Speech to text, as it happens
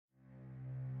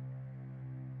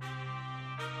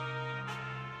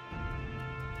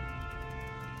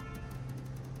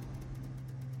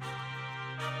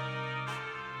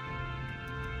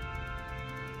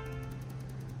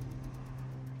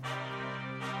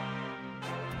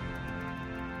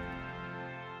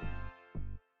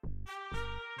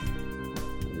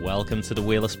Welcome to the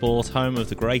Wheel of Sport, home of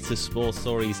the greatest sports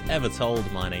stories ever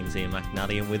told. My name's Ian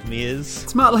McNally, and with me is...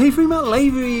 It's Matt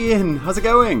Lavery, Ian. How's it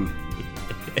going?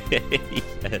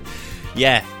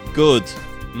 Yeah, good.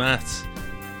 Matt,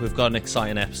 we've got an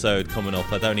exciting episode coming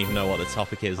up. I don't even know what the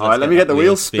topic is. Alright, let me get the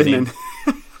wheel spinning.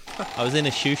 I was in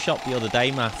a shoe shop the other day,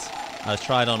 Matt. I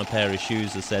tried on a pair of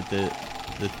shoes. I said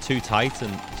they're too tight,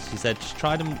 and she said just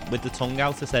try them with the tongue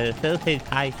out. I said it feels too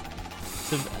tight.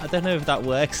 So I don't know if that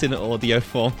works in an audio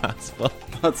format, but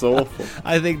that's awful.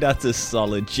 I think that's a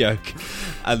solid joke.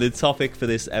 And the topic for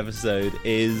this episode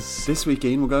is... This week,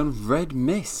 Ian, we're going Red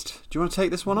Mist. Do you want to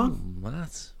take this one on?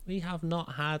 Matt, we have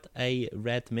not had a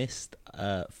Red Mist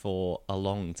for a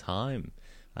long time.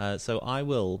 So I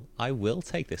will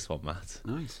take this one, Matt.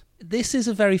 Nice. This is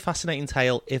a very fascinating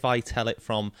tale if I tell it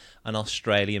from an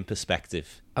Australian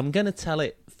perspective. I'm going to tell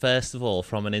it, first of all,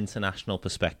 from an international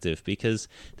perspective, because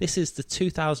this is the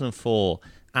 2004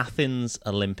 Athens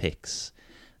Olympics.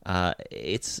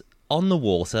 It's on the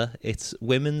water, it's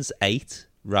women's 8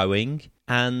 rowing,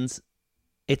 and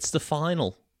it's the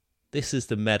final. This is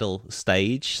the medal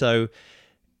stage, so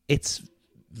it's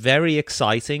very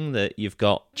exciting that you've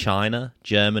got China,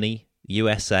 Germany,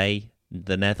 USA,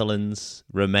 the Netherlands,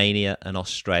 Romania, and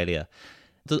Australia.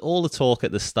 All the talk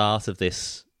at the start of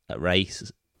this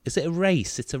race. Is it a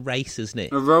race? It's a race, isn't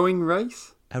it? A rowing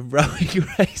race? A rowing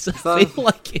race. I feel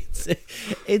like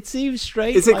it seems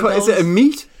strange. Is it a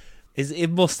meet? It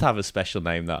must have a special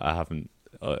name that I haven't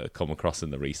come across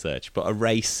in the research. But a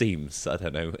race seems, I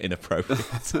don't know,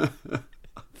 inappropriate.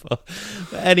 But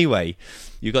anyway,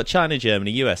 you've got China,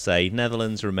 Germany, USA,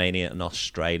 Netherlands, Romania, and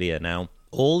Australia. Now,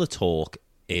 all the talk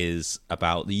is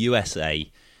about the USA.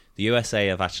 The USA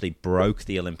have actually broke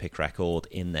the Olympic record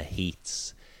in the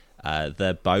heats.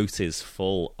 Their boat is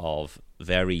full of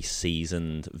very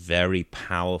seasoned, very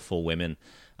powerful women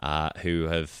who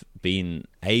have been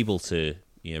able to,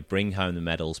 bring home the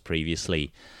medals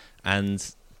previously.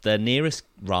 And their nearest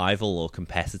rival or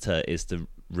competitor is the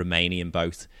Romanian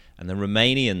boat. And the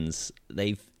Romanians,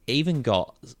 they've even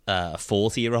got a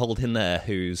 40-year-old in there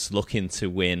who's looking to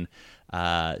win.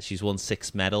 She's won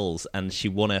 6 medals, and she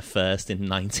won her first in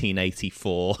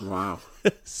 1984. Wow.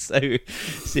 So,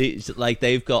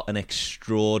 they've got an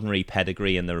extraordinary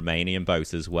pedigree in the Romanian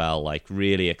boat as well, like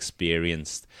really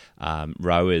experienced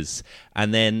rowers.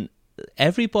 And then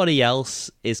everybody else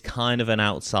is kind of an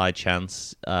outside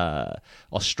chance.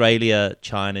 Australia,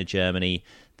 China, Germany,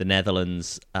 the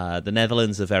Netherlands. The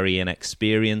Netherlands are very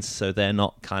inexperienced, so they're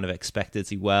not kind of expected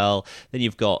to do well. Then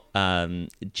you've got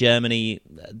Germany.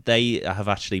 They have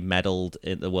actually medalled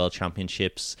in the World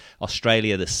Championships.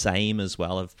 Australia, the same as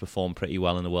well, have performed pretty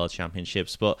well in the World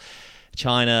Championships. But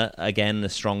China, again, a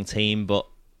strong team, but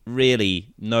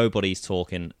really nobody's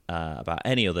talking about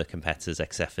any other competitors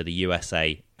except for the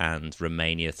USA and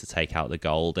Romania to take out the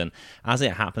gold. And as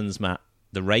it happens, Matt,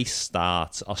 the race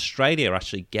starts. Australia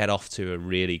actually get off to a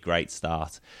really great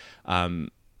start. And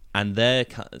they're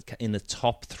in the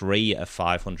top 3 of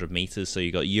 500 meters. So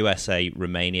you've got USA,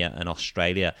 Romania, and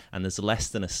Australia. And there's less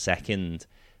than a second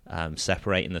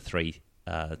separating the 3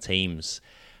 teams.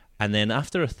 And then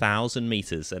after 1,000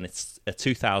 meters, and it's a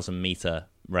 2,000 meter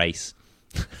race,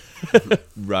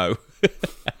 row.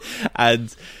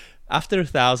 And after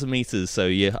 1,000 meters, so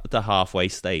you're at the halfway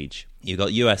stage, you've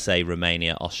got USA,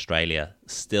 Romania, Australia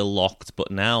still locked,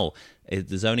 but now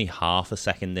there's only half a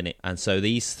second in it. And so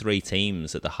these 3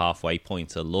 teams at the halfway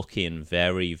point are looking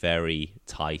very, very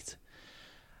tight.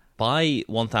 By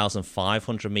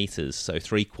 1,500 meters, so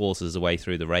 3/4 of the way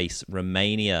through the race,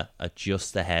 Romania are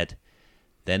just ahead.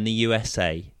 Then the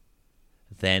USA,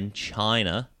 then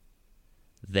China,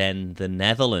 then the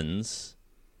Netherlands.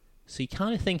 So you're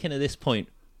kind of thinking at this point,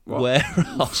 where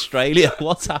Australia?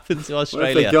 What's happened to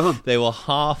Australia? They were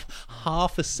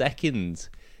half a second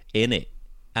in it,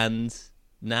 and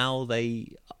now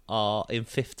they are in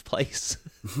 5th place.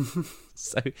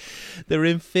 So they're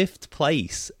in 5th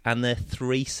place, and they're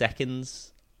 3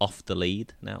 seconds off the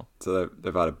lead now. So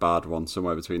they've had a bad one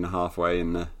somewhere between the halfway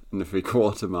and the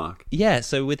 3/4 mark. Yeah,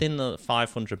 so within the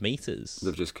 500 meters,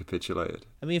 they've just capitulated.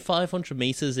 I mean, 500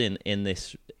 meters in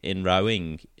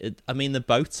rowing. The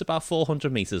boat's about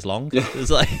 400 meters long.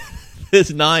 Yeah.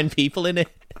 There's 9 people in it.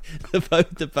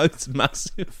 The boat's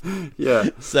massive. Yeah.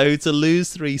 So to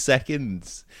lose 3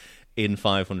 seconds in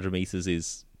 500 meters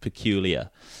is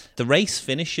peculiar. The race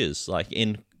finishes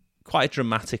in quite a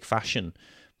dramatic fashion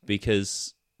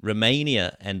because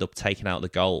Romania end up taking out the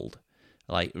gold.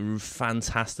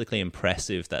 Fantastically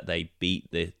impressive that they beat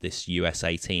this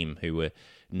USA team who were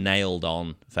nailed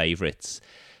on favourites.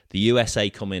 The USA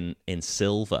come in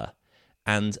silver,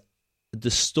 and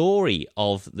the story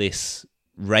of this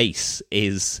race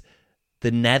is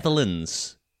the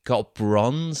Netherlands got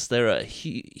bronze. They're a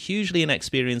hugely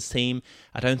inexperienced team.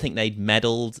 I don't think they'd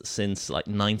medalled since like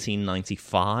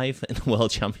 1995 in the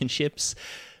World Championships.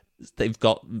 They've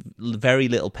got very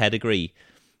little pedigree,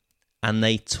 and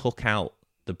they took out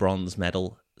the bronze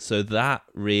medal. So that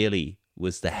really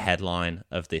was the headline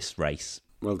of this race.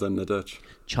 Well done, the Dutch.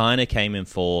 China came in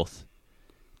fourth.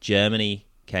 Germany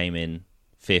came in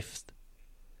fifth.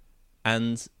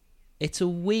 And it's a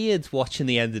weird watching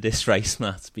the end of this race,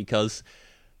 Matt, because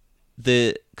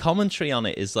the commentary on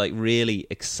it is like really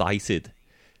excited.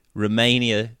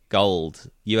 Romania gold,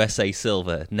 USA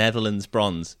silver, Netherlands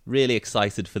bronze. Really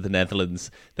excited for the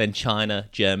Netherlands. Then China,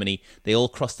 Germany, they all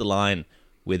crossed the line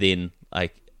within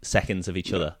like seconds of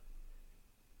each other.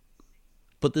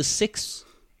 But there's 6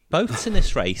 boats in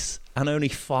this race, and only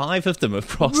 5 of them have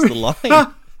crossed the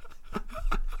line.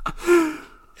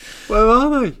 Where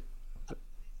are they?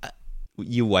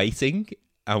 You're waiting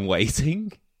and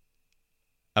waiting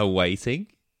and waiting,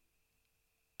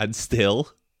 and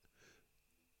still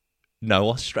no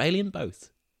Australian boat.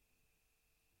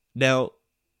 Now,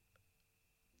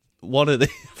 one of the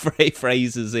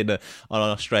phrases on an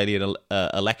Australian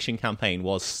election campaign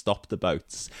was "stop the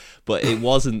boats," but it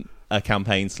wasn't a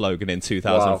campaign slogan in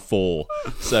 2004,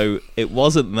 wow. So it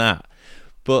wasn't that.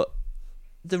 But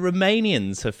the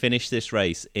Romanians have finished this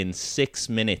race in 6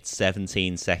 minutes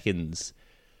 17 seconds.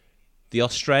 The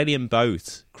Australian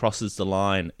boat crosses the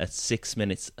line at 6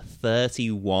 minutes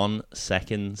 31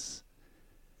 seconds.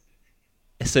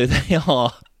 So they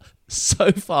are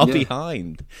so far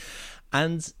behind.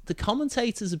 And the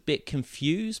commentators are a bit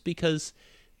confused because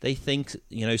they think,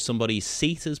 somebody's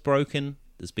seat has broken.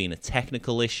 There's been a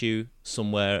technical issue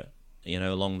somewhere,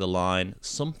 along the line.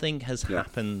 Something has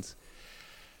happened.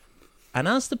 And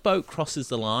as the boat crosses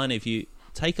the line, if you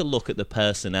take a look at the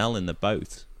personnel in the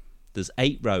boat, there's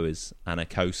 8 rowers and a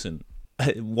coxswain.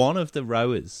 One of the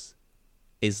rowers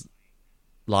is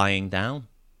lying down,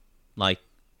 like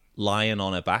lying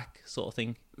on her back, sort of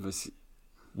thing,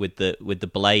 with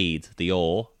the blade, the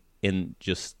oar, in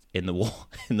the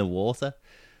water.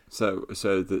 So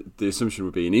the assumption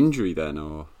would be an injury then,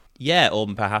 or or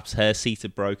perhaps her seat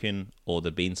had broken, or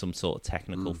there'd been some sort of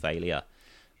technical failure.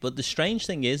 But the strange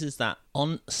thing is that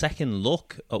on second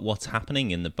look at what's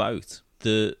happening in the boat,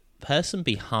 the person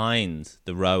behind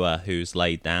the rower who's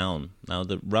laid down, now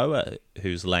the rower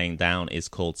who's laying down is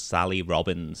called Sally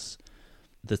Robbins.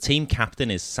 The team captain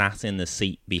is sat in the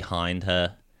seat behind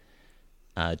her,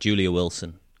 Julia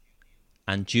Wilson.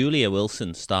 And Julia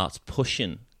Wilson starts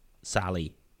pushing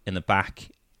Sally in the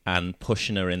back and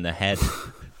pushing her in the head,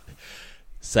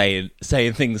 saying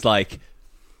things like,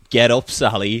 "Get up,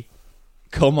 Sally.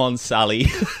 Come on, Sally."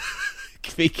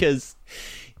 Because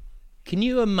can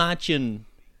you imagine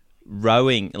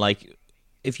rowing? Like,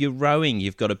 if you're rowing,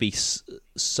 you've got to be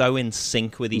so in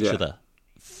sync with each other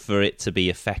for it to be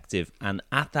effective. And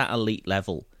at that elite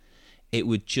level, it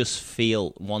would just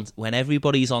feel, when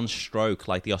everybody's on stroke,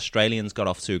 like the Australians got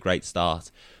off to a great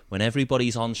start, when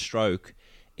everybody's on stroke,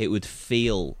 it would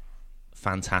feel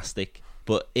fantastic.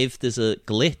 But if there's a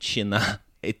glitch in that,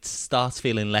 it starts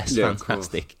feeling less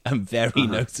fantastic and very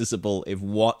noticeable if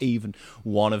even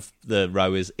one of the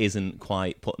rowers isn't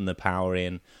quite putting the power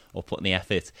in or putting the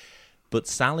effort. But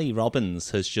Sally Robbins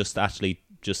has just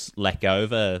let go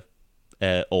of her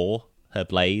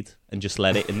blade, and just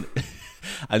let it in.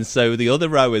 And so the other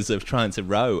rowers are trying to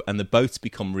row, and the boats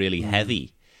become really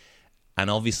heavy.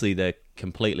 And obviously they're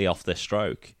completely off their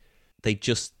stroke. They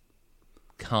just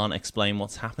can't explain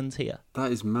what's happened here.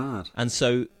 That is mad. And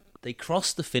so they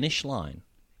cross the finish line.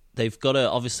 They've got to,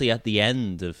 obviously, at the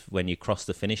end of when you cross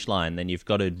the finish line, then you've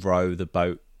got to row the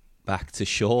boat back to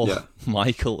shore,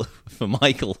 Michael.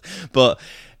 But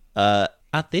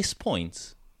at this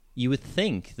point, you would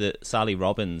think that Sally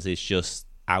Robbins is just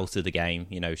out of the game.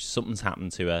 Something's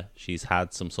happened to her. She's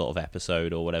had some sort of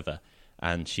episode or whatever,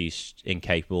 and she's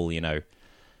incapable,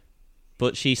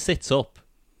 But she sits up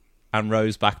and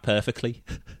rows back perfectly.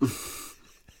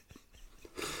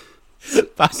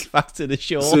 back to the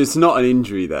shore. So it's not an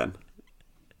injury then?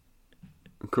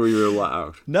 Can we rule that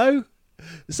out? No.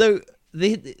 So,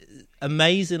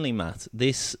 amazingly, Matt,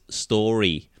 this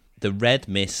story, the red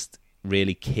mist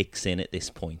really kicks in at this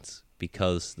point,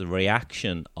 because the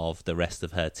reaction of the rest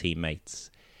of her teammates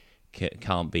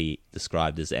can't be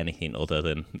described as anything other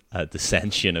than a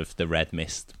dissension of the red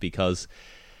mist, because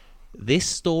this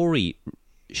story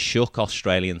shook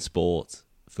Australian sport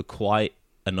for quite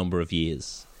a number of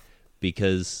years,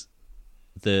 because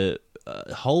the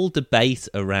whole debate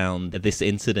around this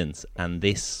incident and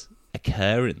this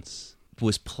occurrence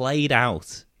was played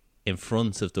out in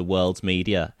front of the world's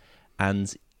media,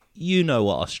 And you know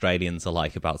what Australians are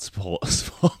like about sports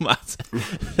format.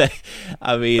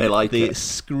 I mean, They like the it.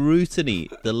 scrutiny,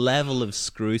 the level of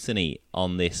scrutiny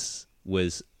on this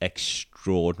was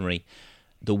extraordinary.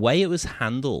 The way it was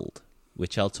handled,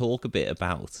 which I'll talk a bit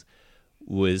about,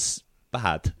 was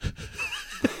bad.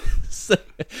 So,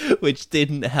 which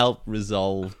didn't help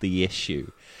resolve the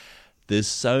issue. There's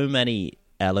so many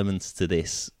elements to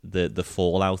this, the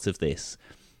fallout of this,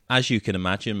 as you can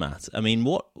imagine, Matt. I mean,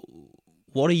 what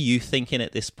are you thinking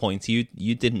at this point?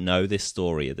 You didn't know this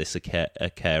story of this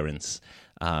occurrence.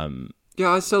 Yeah,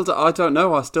 I don't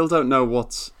know. I still don't know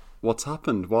what's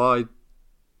happened. Why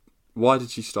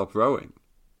did she stop rowing?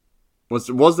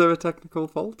 Was there a technical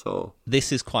fault or?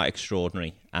 This is quite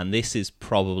extraordinary, and this is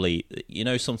probably,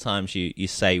 sometimes you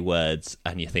say words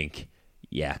and you think,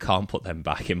 yeah, I can't put them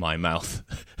back in my mouth.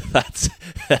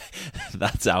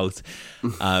 that's out.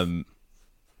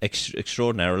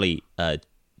 Extraordinarily,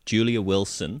 Julia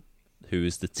Wilson, who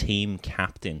is the team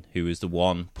captain, who is the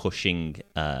one pushing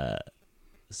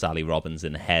Sally Robbins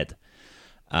in the head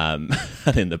and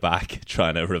in the back,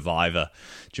 trying to revive her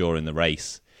during the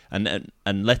race. And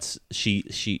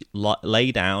she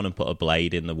lay down and put a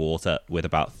blade in the water with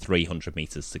about 300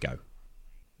 meters to go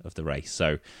of the race.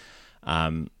 So,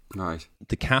 Right.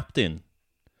 The captain,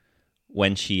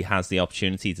 when she has the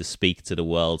opportunity to speak to the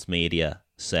world's media,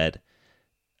 said,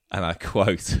 and I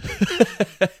quote,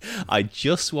 "I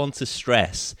just want to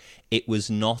stress it was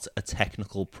not a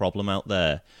technical problem out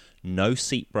there. No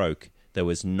seat broke. There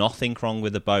was nothing wrong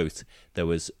with the boat. There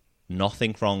was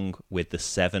nothing wrong with the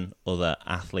 7 other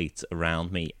athletes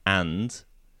around me. And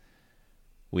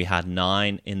we had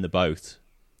 9 in the boat.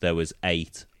 There was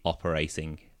 8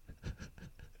 operating."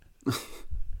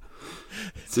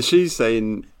 So she's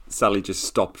saying Sally just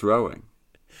stopped rowing.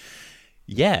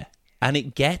 Yeah, and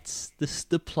it gets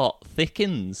the plot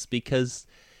thickens because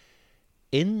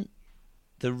in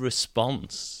the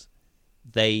response,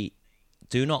 they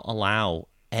do not allow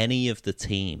any of the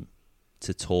team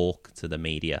to talk to the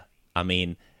media. I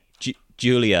mean,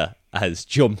 Julia has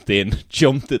jumped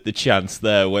at the chance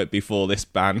there before this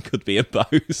ban could be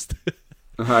imposed.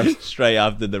 Right. Straight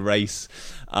after the race.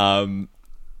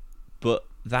 But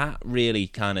that really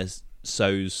kind of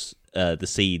sows the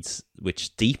seeds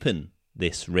which deepen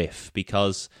this riff,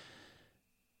 because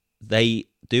they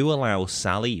do allow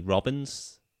Sally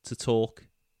Robbins to talk,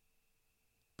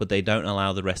 but they don't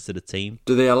allow the rest of the team.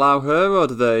 Do they allow her, or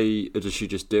does she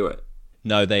just do it?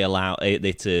 No, they allow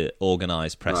it to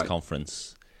organise press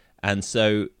conference. And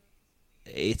so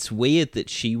it's weird that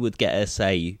she would get a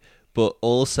say, but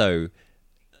also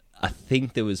I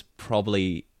think there was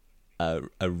probably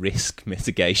a risk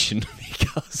mitigation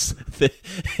because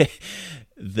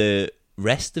the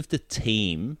rest of the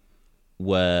team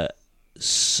were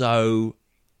so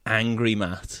angry,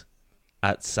 Matt,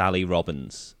 at Sally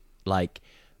Robbins. Like,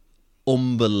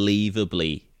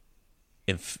 unbelievably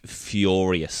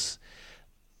furious.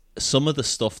 Some of the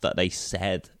stuff that they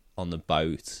said on the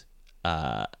boat,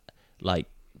 like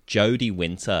Jodie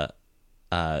Winter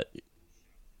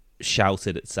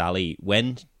shouted at Sally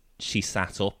when she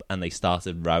sat up and they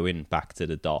started rowing back to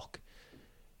the dock.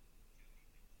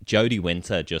 Jodie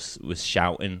Winter just was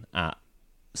shouting at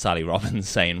Sally Robbins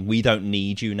saying, "We don't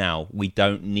need you now. We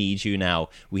don't need you now.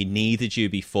 We needed you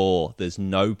before. There's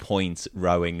no point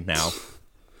rowing now."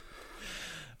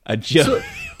 And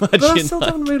but I still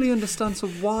don't really understand. So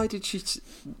why did she?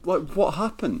 Like, what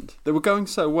happened? They were going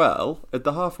so well at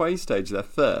the halfway stage. They're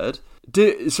third.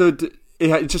 It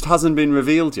just hasn't been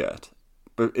revealed yet.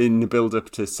 But in the build-up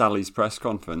to Sally's press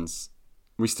conference,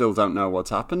 we still don't know what's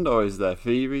happened, or is there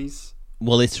theories?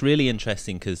 Well, it's really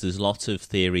interesting because there's lots of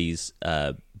theories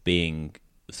being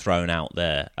thrown out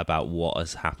there about what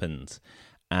has happened,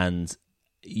 and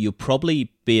you'll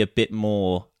probably be a bit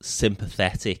more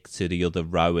sympathetic to the other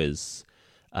rowers,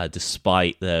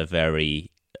 despite their very,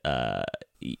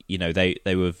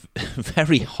 they were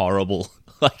very horrible.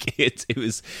 Like it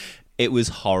was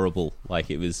horrible.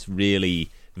 Like, it was really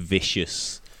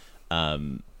vicious.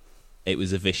 It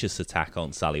was a vicious attack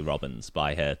on Sally Robbins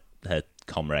by her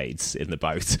comrades in the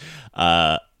boat.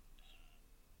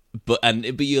 But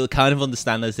you'll kind of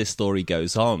understand as this story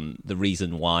goes on the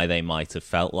reason why they might have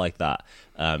felt like that,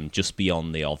 just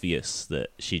beyond the obvious that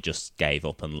she just gave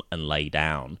up and lay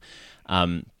down.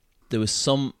 There was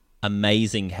some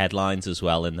amazing headlines as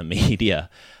well in the media,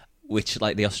 which,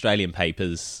 like, the Australian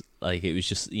papers, like, it was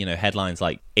just, headlines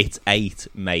like, "It's 8,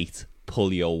 mate,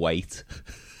 pull your weight."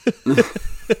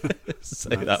 So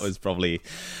nice. That was probably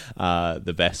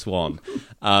the best one.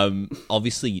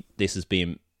 Obviously, this has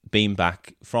been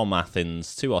back from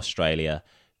Athens to Australia.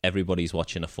 Everybody's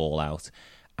watching a fallout.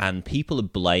 and people are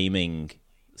blaming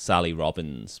Sally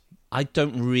Robbins. I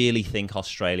don't really think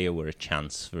Australia were a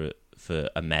chance for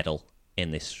a medal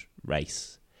in this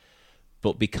race.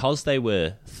 But because they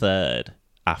were third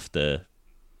after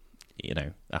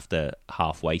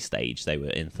halfway stage, they were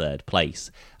in third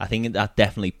place. I think that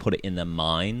definitely put it in their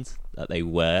mind that they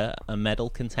were a medal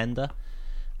contender.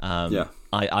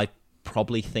 I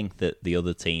probably think that the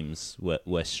other teams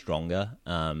were stronger,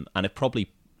 and it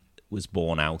probably was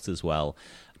borne out as well.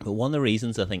 But one of the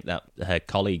reasons I think that her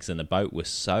colleagues in the boat were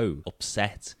so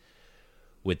upset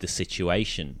with the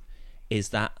situation is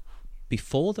that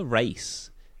before the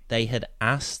race, they had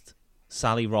asked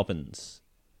Sally Robbins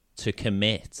to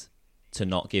commit to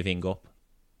not giving up.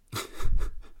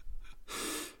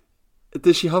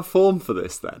 Does she have form for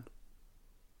this then?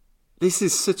 This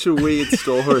is such a weird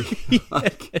story.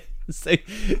 So,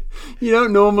 you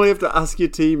don't normally have to ask your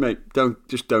teammate,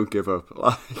 don't give up.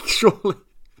 Like, surely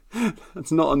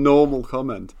that's not a normal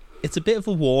comment. It's a bit of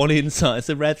a warning sign. It's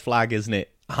a red flag, isn't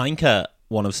it? Heinke,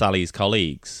 one of Sally's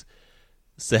colleagues,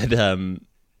 said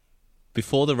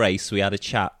before the race we had a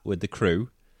chat with the crew,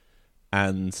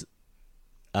 and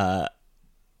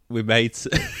we made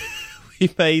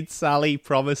Sally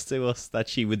promise to us that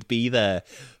she would be there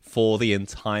for the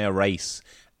entire race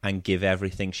and give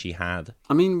everything she had.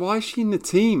 I mean, why is she in the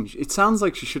team? It sounds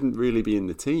like she shouldn't really be in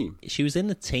the team. She was in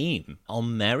the team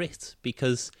on merit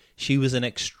because she was an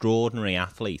extraordinary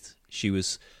athlete. She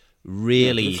was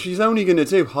really... If she's only going to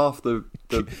do half the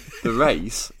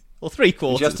race. Well,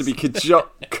 3/4. She has to be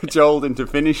cajoled into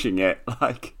finishing it.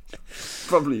 Like,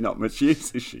 probably not much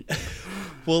use, is she?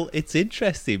 Well, it's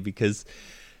interesting because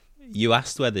you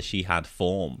asked whether she had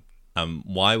form.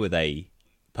 Why were they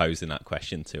posing that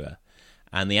question to her?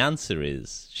 And the answer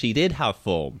is she did have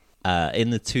form.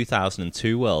 In the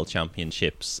 2002 World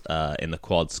Championships in the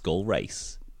quad scull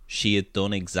race, she had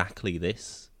done exactly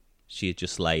this. She had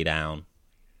just lay down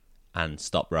and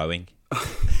stopped rowing.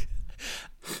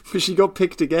 But she got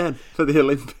picked again for the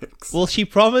Olympics. Well, she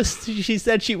promised. She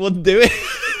said she wouldn't do it.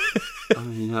 I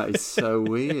mean, that is so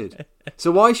weird.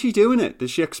 So why is she doing it?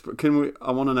 Does she?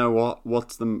 I want to know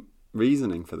what's the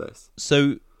reasoning for this.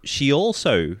 So she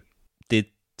also did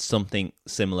something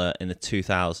similar in the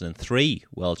 2003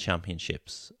 World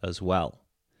Championships as well.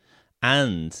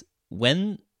 And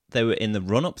when they were in the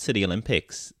run-up to the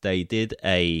Olympics, they did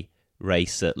a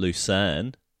race at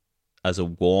Lucerne as a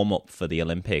warm-up for the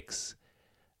Olympics.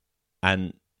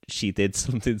 And she did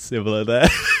something similar there.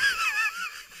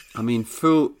 I mean,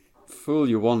 fool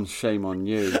you once, shame on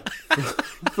you.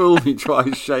 Fool me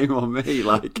twice, shame on me.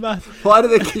 Like, why do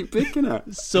they keep picking her?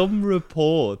 Some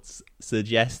reports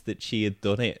suggest that she had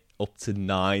done it up to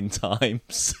 9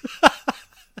 times.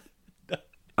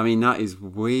 I mean, that is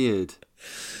weird.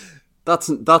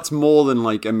 That's more than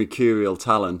like a mercurial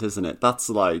talent, isn't it? That's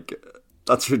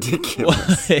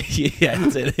ridiculous. Well, yeah,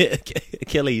 it's an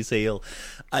Achilles heel.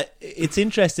 It's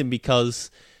interesting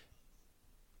because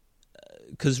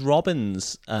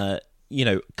Robbins,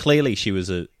 clearly she was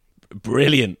a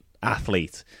brilliant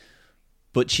athlete,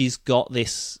 but she's got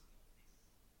this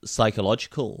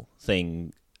psychological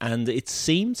thing, and it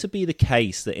seemed to be the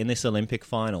case that in this Olympic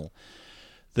final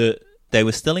that they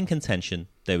were still in contention,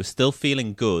 they were still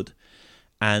feeling good,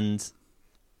 and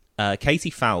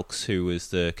Katie Fowlkes, who was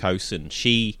the coxswain,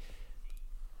 she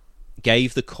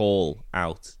gave the call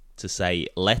out to say,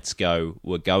 let's go,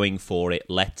 we're going for it,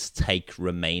 let's take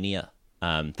Romania.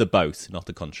 The boat, not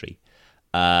the country.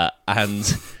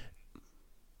 And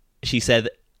she said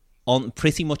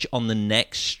pretty much on the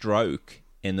next stroke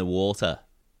in the water,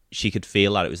 she could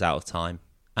feel that it was out of time.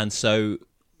 And so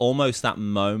almost that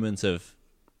moment of,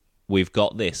 we've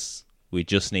got this, we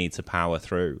just need to power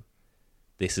through.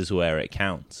 This is where it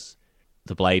counts.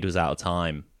 The blade was out of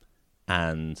time,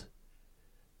 and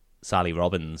Sally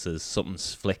Robbins, has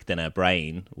something's flicked in her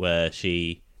brain where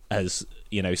she has,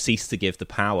 ceased to give the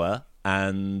power,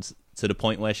 and to the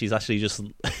point where she's actually just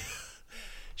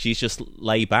she's just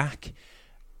lay back.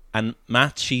 And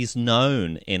Matt, she's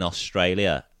known in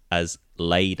Australia as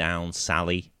Lay Down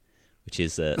Sally, which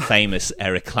is a famous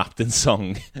Eric Clapton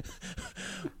song,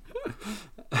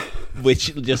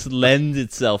 which just lends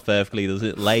itself perfectly, does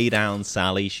it? Lay Down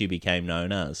Sally, she became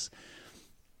known as.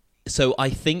 So I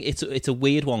think it's a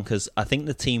weird one, because I think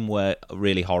the team were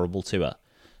really horrible to her.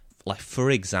 Like, for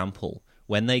example,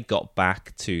 when they got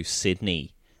back to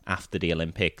Sydney after the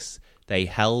Olympics, they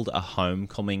held a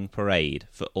homecoming parade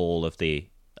for all of the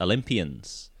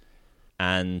Olympians.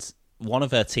 And one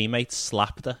of her teammates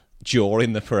slapped her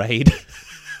during the parade.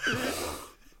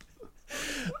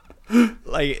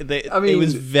 It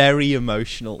was very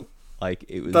emotional. Like,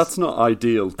 it was. That's not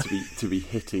ideal to be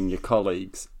hitting your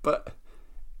colleagues, but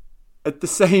at the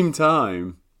same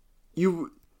time,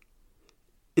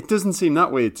 it doesn't seem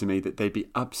that weird to me that they'd be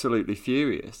absolutely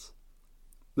furious.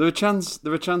 There a chance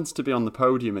to be on the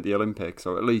podium at the Olympics,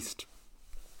 or at least,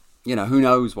 who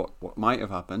knows what might have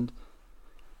happened.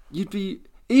 You'd be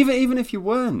even if you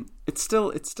weren't. It's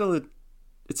still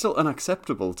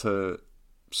unacceptable to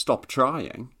stop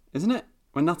trying, isn't it?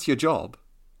 When that's your job,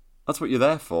 that's what you're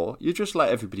there for. You just let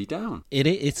everybody down.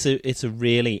 It's a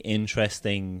really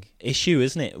interesting issue,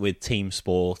 isn't it, with team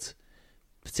sport,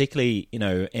 particularly in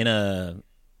a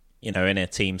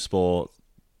team sport,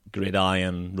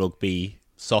 gridiron, rugby,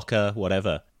 soccer,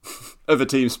 whatever. Other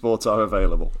team sports are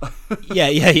available.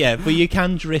 Yeah. But you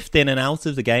can drift in and out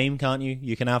of the game, can't you?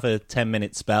 You can have a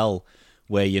 10-minute spell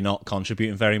where you're not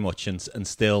contributing very much and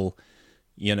still,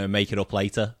 make it up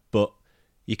later. But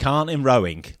you can't in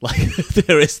rowing. Like,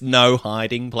 there is no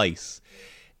hiding place.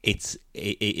 It's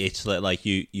like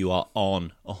you are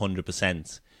on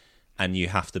 100%, and you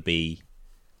have to be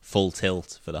full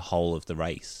tilt for the whole of the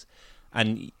race.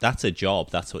 And that's a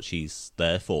job. That's what she's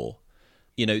there for.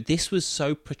 This was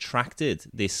so protracted,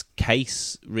 this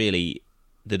case, really,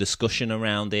 the discussion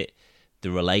around it,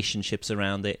 the relationships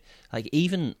around it. Like,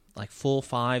 even 4,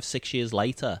 5, 6 years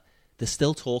later, they're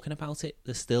still talking about it.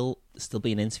 They're still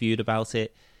being interviewed about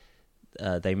it.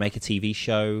 They make a TV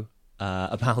show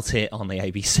about it on the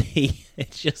ABC.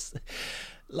 It's just,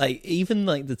 even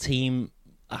the team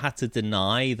had to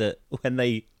deny that when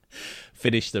they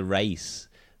finished the race,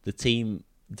 the team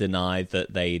denied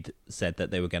that they'd said that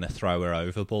they were going to throw her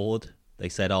overboard. They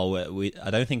said, I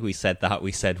don't think we said that.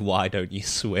 We said, why don't you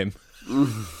swim?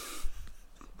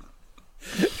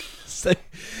 So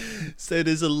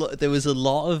there was a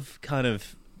lot of kind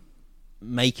of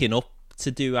making up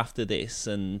to do after this,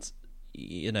 and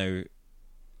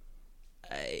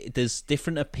there's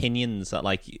different opinions that,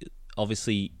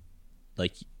 obviously,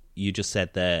 you just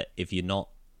said there, if you're not,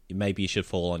 maybe you should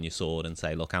fall on your sword and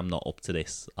say, look, I'm not up to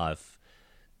this. I'm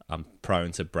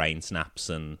prone to brain snaps,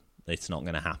 and it's not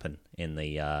going to happen in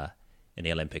the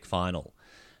Olympic final.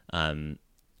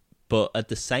 But at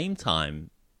the same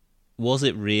time, was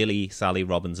it really Sally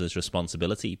Robbins'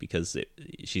 responsibility? Because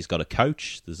she's got a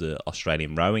coach. There's an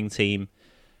Australian rowing team.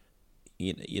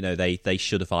 They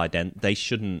should have they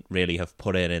shouldn't really have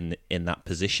put her in that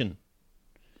position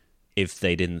if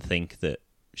they didn't think that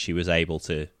she was able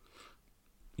to.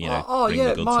 Bring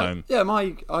the goods home. Yeah,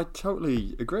 I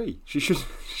totally agree. She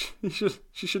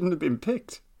shouldn't have been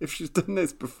picked if she's done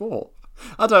this before.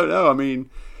 I don't know. I mean,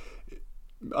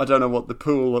 I don't know what the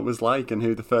pool was like and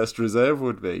who the first reserve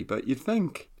would be, but you'd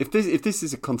think if this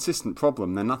is a consistent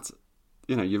problem, then that's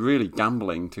you're really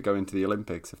gambling to go into the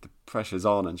Olympics if the pressure's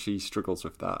on and she struggles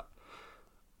with that.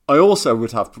 I also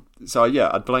would have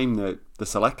I'd blame the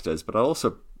selectors, but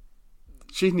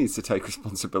she needs to take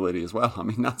responsibility as well. I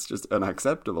mean, that's just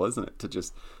unacceptable, isn't it? To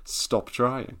just stop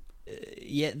trying.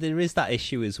 Yeah, there is that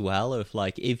issue as well of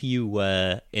if you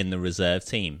were in the reserve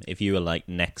team, if you were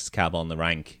next cab on the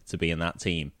rank to be in that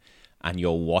team, and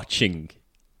you're watching,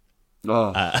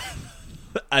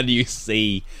 and you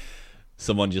see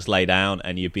someone just lay down,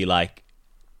 and you'd be like,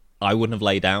 I wouldn't have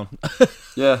laid down.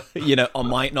 Yeah. I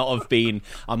might not have been.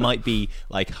 I might be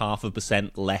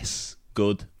 0.5% less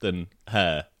good than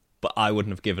her, but I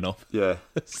wouldn't have given up. Yeah.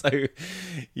 So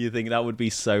you think that would be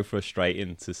so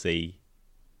frustrating to see.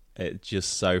 It's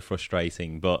just so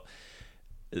frustrating. But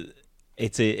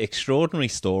it's an extraordinary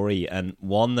story, and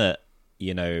one that,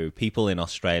 people in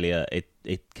Australia,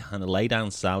 it kind of lay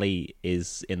down Sally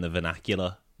is in the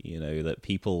vernacular, that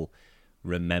people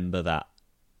remember that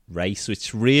race,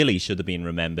 which really should have been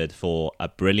remembered for a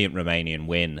brilliant Romanian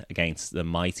win against the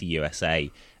mighty USA,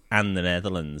 and the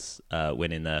Netherlands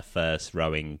winning their first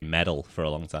rowing medal for a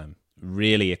long time.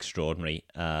 Really extraordinary.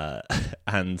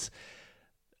 And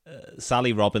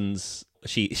Sally Robbins,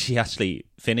 she actually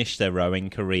finished her rowing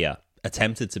career,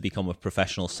 attempted to become a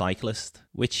professional cyclist,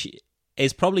 which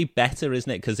is probably better, isn't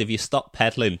it? Because if you stop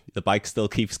pedaling, the bike still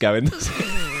keeps going.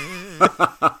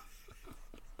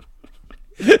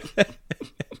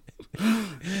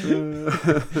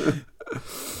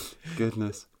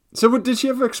 Goodness. So did she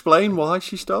ever explain why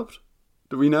she stopped?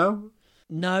 Do we know?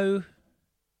 No,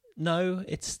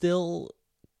 it's still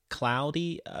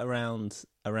cloudy around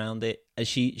it.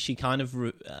 She kind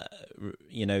of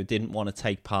didn't want to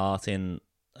take part in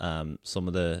some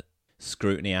of the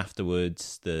scrutiny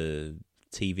afterwards, the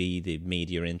TV, the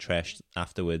media interest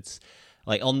afterwards.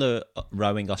 On the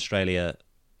Rowing Australia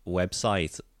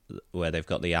website, where they've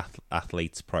got the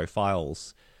athletes'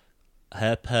 profiles,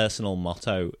 her personal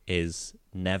motto is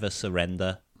never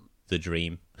surrender the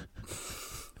dream.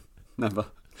 Never.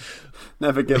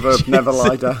 Never give up, never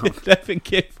lie down. Never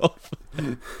give up.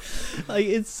 Like,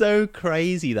 it's so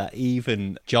crazy that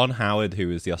even John Howard, who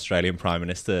was the Australian Prime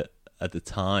Minister at the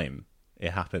time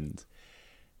it happened,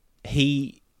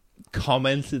 he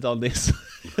commented on this.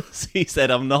 He said,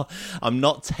 I'm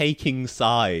not taking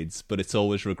sides, but it's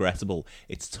always regrettable.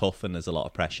 It's tough and there's a lot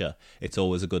of pressure. It's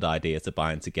always a good idea to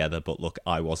bind together, but look,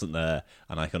 I wasn't there,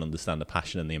 and I can understand the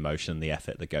passion and the emotion and the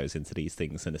effort that goes into these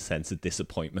things and a sense of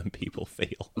disappointment people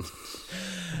feel.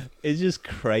 It's just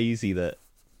crazy that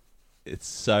it's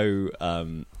so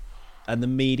and the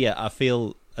media, I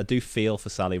do feel for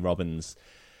Sally Robbins,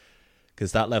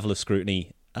 because that level of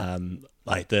scrutiny,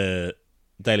 like the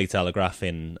Daily Telegraph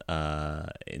in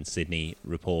Sydney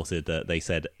reported that they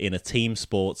said, in a team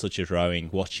sport such as rowing,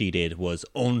 what she did was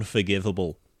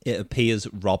unforgivable. It appears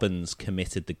Robbins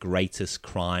committed the greatest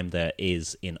crime there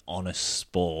is in honest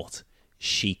sport.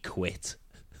 She quit.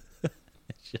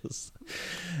 Just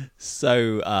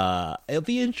so it'll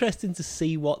be interesting to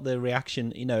see what the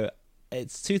reaction,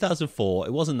 it's 2004,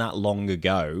 it wasn't that long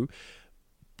ago,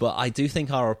 but I do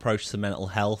think our approach to mental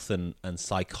health and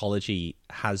psychology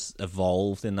has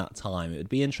evolved in that time. It would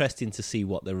be interesting to see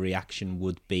what the reaction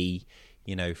would be,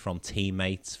 from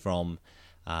teammates, from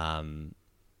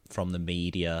the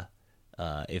media,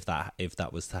 if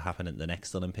that was to happen at the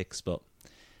next Olympics. But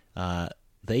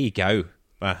there you go.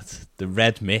 The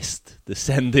red mist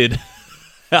descended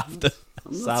after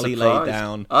Sally laid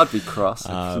down. I'd be cross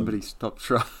if somebody stopped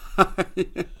trying.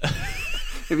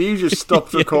 If you just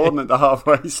stopped recording at the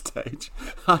halfway stage,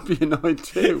 I'd be annoyed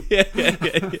too.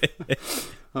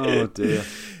 Oh dear.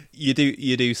 You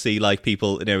do see like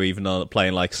people, even on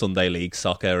playing like Sunday League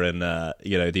soccer, and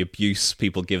the abuse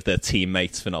people give their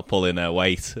teammates for not pulling their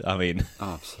weight. I mean,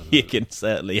 absolutely. You can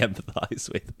certainly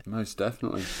empathise with. Most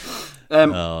definitely.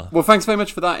 Well, thanks very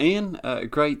much for that, Ian. A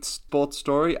great sports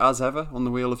story as ever on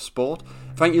the Wheel of Sport.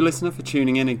 Thank you, listener, for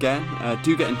tuning in again.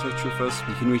 Do get in touch with us.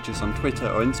 You can reach us on Twitter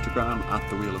or Instagram at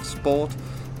the Wheel of Sport,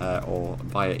 or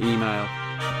via email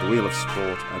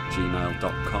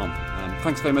thewheelofsport@gmail.com.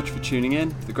 Thanks very much for tuning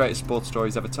in. The greatest sports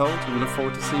stories ever told, and we look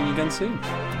forward to seeing you again soon.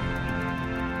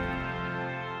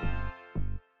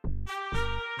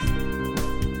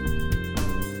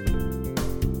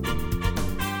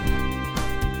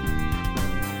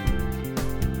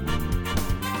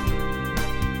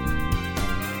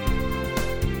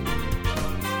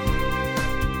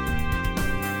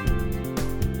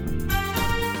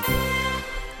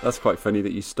 That's quite funny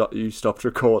that you stopped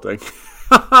recording.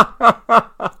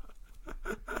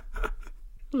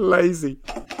 Lazy.